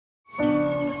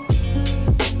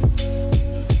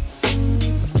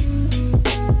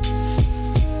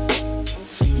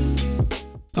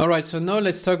right, so now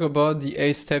let's talk about the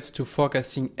 8 steps to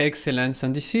forecasting excellence.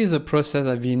 And this is a process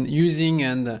I've been using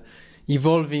and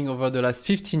evolving over the last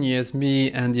 15 years, me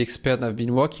and the expert I've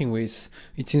been working with.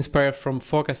 It's inspired from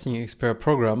Forecasting Expert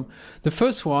program. The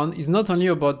first one is not only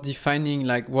about defining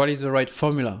like what is the right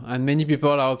formula. And many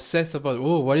people are obsessed about,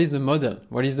 oh, what is the model?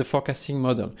 What is the forecasting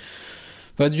model?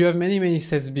 But you have many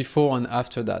steps before and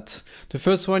after that. The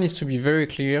first one is to be very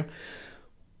clear.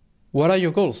 What are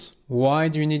your goals? Why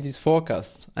do you need this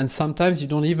forecast? And sometimes you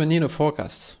don't even need a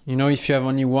forecast. You know, if you have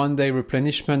only 1 day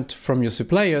replenishment from your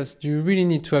suppliers, do you really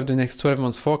need to have the next 12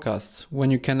 months forecast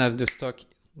when you can have the stock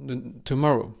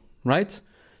tomorrow, right?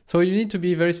 So you need to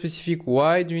be very specific.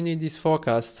 Why do you need this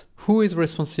forecast? Who is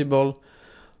responsible?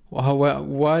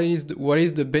 What is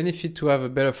the benefit to have a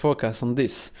better forecast on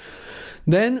this?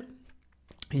 Then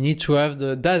you need to have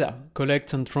the data,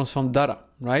 collect and transform data,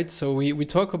 right? So we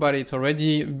talk about it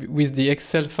already with the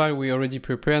Excel file we already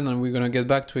prepared, and we're going to get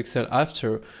back to Excel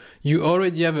after. You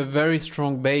already have a very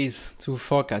strong base to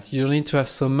forecast. You don't need to have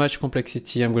so much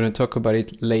complexity. I'm going to talk about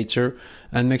it later,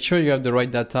 and make sure you have the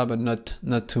right data, but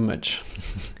not too much.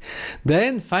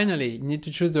 Then finally, you need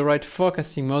to choose the right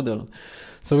forecasting model.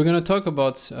 So we're going to talk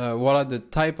about what are the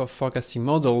type of forecasting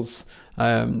models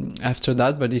after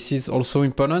that, but this is also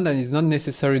important and it's not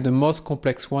necessarily the most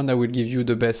complex one that will give you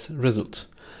the best result.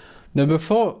 Number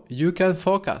 4, you can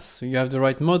forecast. So you have the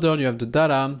right model, you have the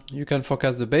data, you can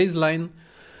forecast the baseline.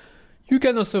 You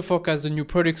can also forecast the new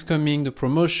products coming, the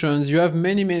promotions. You have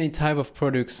many type of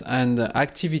products and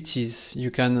activities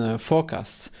you can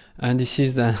forecast. And this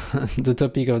is the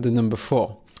topic of the number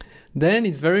 4. Then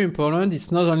it's very important.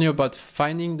 It's not only about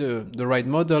finding the right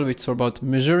model, it's about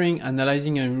measuring,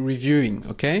 analyzing, and reviewing,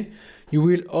 okay? You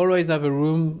will always have a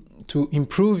room to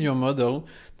improve your model.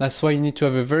 That's why you need to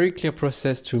have a very clear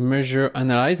process to measure,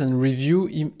 analyze, and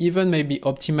review, even maybe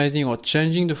optimizing or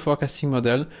changing the forecasting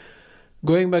model,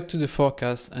 going back to the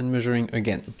forecast and measuring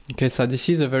again. Okay, so this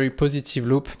is a very positive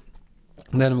loop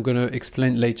that I'm going to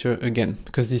explain later again,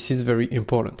 because this is very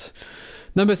important.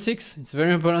 Number 6, it's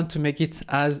very important to make it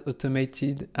as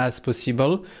automated as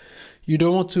possible. You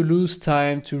don't want to lose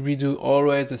time to redo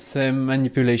always the same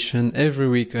manipulation every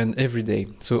week and every day.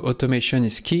 So automation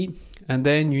is key. And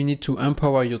then you need to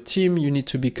empower your team. You need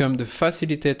to become the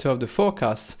facilitator of the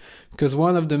forecast, because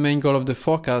one of the main goals of the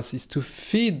forecast is to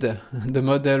feed the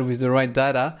model with the right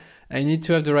data. And you need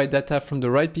to have the right data from the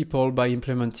right people by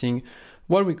implementing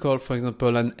what we call, for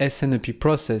example, an S&OP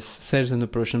process, sales and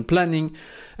operation planning,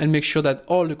 and make sure that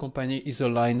all the company is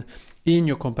aligned in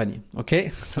your company, okay?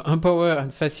 So empower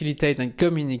and facilitate and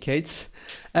communicate.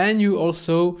 And you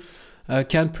also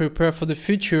can prepare for the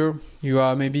future. You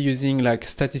are maybe using like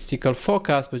statistical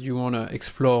forecast, but you want to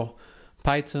explore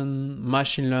Python,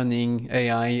 machine learning,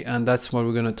 AI, and that's what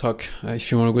we're going to talk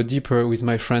if you want to go deeper with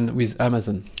my friend with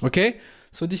Amazon, okay?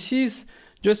 So this is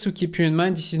just to keep you in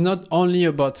mind, this is not only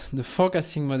about the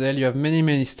forecasting model. You have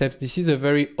many steps. This is a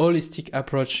very holistic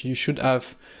approach you should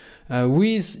have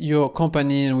with your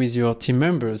company and with your team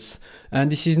members.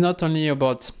 And this is not only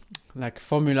about like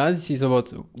formulas. This is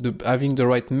about having the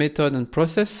right method and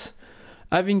process,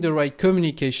 having the right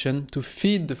communication to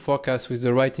feed the forecast with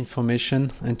the right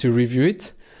information and to review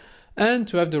it, and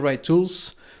to have the right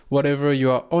tools, whatever you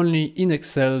are only in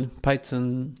Excel,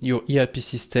 Python, your ERP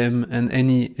system, and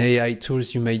any AI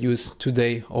tools you may use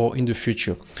today or in the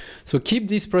future. So keep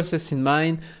this process in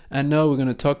mind. And now we're going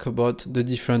to talk about the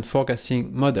different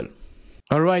forecasting model.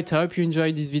 All right, I hope you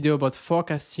enjoyed this video about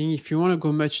forecasting. If you want to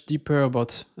go much deeper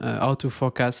about how to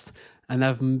forecast and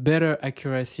have better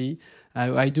accuracy,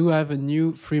 I do have a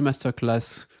new free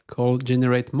masterclass called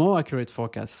Generate More Accurate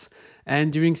Forecasts.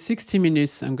 And during 60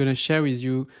 minutes, I'm going to share with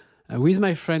you with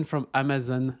my friend from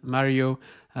Amazon, Mario,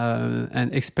 an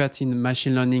expert in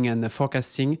machine learning and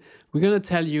forecasting. We're going to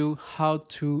tell you how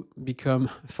to become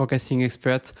a forecasting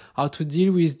expert, how to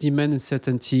deal with demand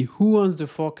uncertainty, who owns the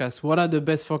forecast, what are the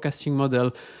best forecasting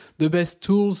model, the best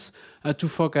tools to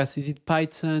forecast. Is it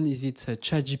Python? Is it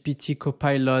ChatGPT,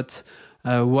 Copilot?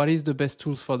 What is the best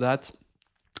tools for that?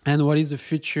 And what is the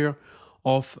future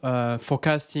of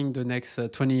forecasting the next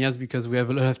 20 years, because we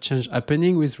have a lot of change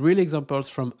happening with real examples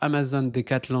from Amazon,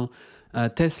 Decathlon,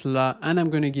 Tesla, and I'm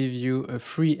going to give you a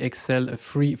free Excel, a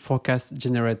free forecast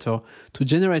generator to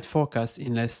generate forecasts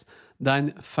in less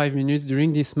than 5 minutes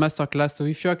during this masterclass. So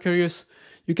if you are curious,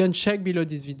 you can check below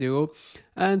this video.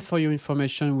 And for your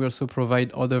information, we also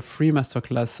provide other free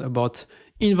masterclass about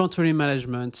inventory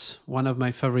management, one of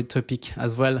my favorite topics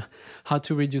as well, how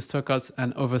to reduce stockouts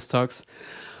and overstocks.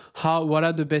 What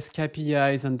are the best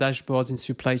KPIs and dashboards in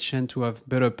supply chain to have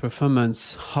better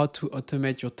performance? How to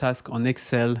automate your task on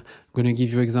Excel. I'm going to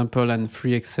give you example and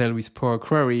free Excel with Power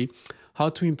Query. how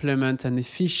to implement an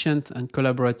efficient and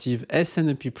collaborative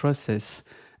S&OP process,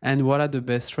 and what are the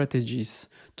best strategies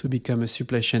to become a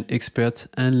supply chain expert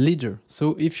and leader.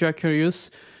 So if you are curious,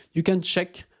 you can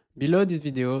check below this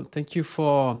video. Thank you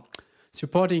for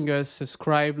supporting us,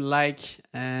 subscribe, like,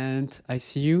 and I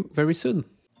see you very soon.